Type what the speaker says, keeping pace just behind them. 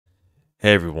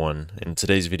Hey everyone, in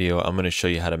today's video I'm going to show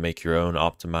you how to make your own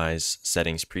optimized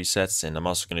settings presets, and I'm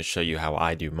also going to show you how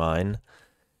I do mine.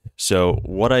 So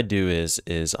what I do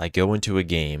is I go into a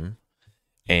game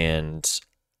and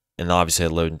obviously I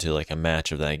load into like a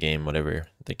match of that game, whatever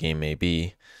the game may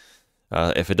be.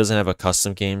 If it doesn't have a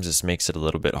custom games, this makes it a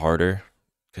little bit harder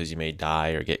because you may die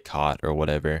or get caught or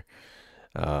whatever.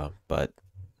 But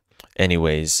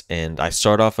anyways, and I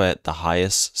start off at the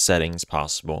highest settings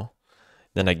possible.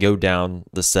 Then I go down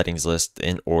the settings list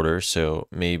in order. So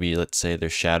maybe let's say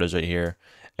there's shadows right here.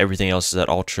 Everything else is at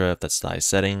ultra if that's the high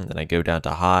setting. Then I go down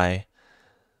to high.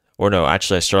 Or no,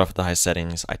 actually I start off with the high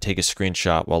settings. I take a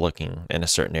screenshot while looking in a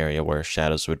certain area where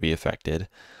shadows would be affected.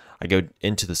 I go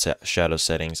into the shadow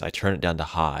settings. I turn it down to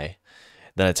high.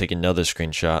 Then I take another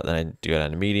screenshot. Then I go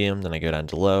down to medium. Then I go down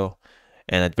to low.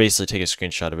 And I basically take a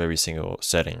screenshot of every single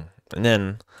setting. And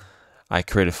then I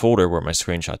create a folder where my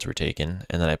screenshots were taken,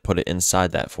 and then I put it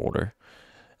inside that folder.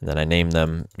 And then I name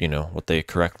them, what they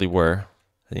correctly were.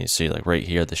 And you see, like right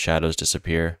here, the shadows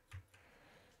disappear.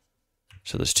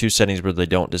 So there's two settings where they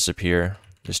don't disappear.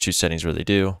 There's two settings where they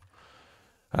do.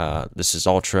 This is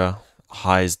ultra.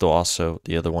 High is also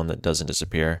the other one that doesn't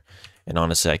disappear. And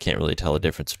honestly, I can't really tell the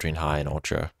difference between high and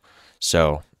ultra.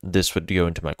 So this would go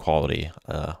into my quality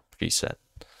preset.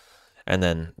 And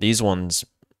then these ones,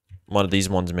 one of these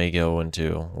ones may go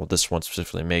into, well, this one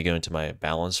specifically may go into my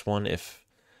balanced one if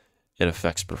it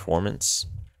affects performance,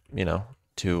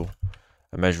 to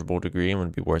a measurable degree and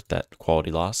would be worth that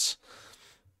quality loss.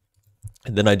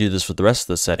 And then I do this with the rest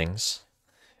of the settings,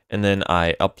 and then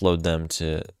I upload them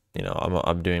to,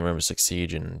 I'm doing Rainbow Six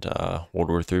Siege and World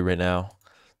War III right now.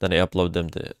 Then I upload them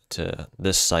to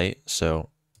this site so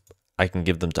I can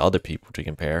give them to other people to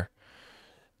compare,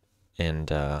 and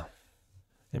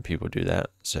people do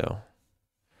that. So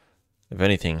if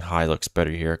anything, high looks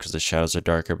better here because the shadows are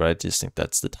darker, but I just think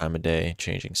that's the time of day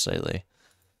changing slightly.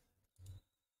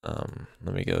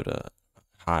 Let me go to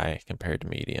high compared to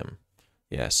medium.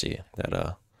 Yeah, see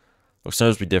that looks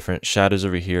noticeably different. Shadows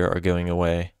over here are going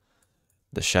away.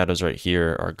 The shadows right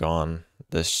here are gone.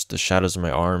 The shadows of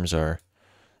my arms are,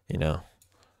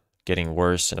 getting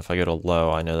worse. And if I go to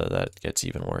low, I know that gets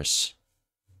even worse.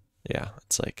 Yeah,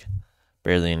 it's like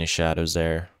barely any shadows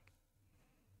there.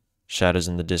 Shadows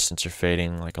in the distance are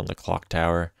fading, like on the clock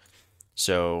tower.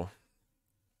 So,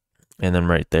 and then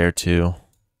right there too.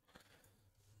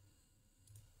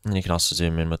 And you can also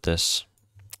zoom in with this.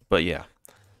 But yeah,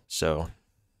 so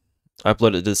I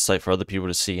uploaded this site for other people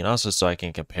to see, and also so I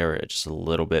can compare it just a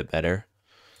little bit better.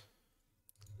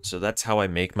 So that's how I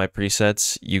make my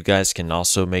presets. You guys can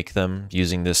also make them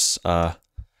using this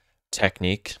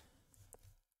technique.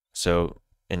 So,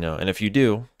 and if you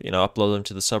do, upload them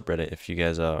to the subreddit if you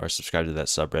guys are subscribed to that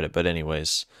subreddit. But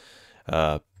anyways,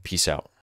 peace out.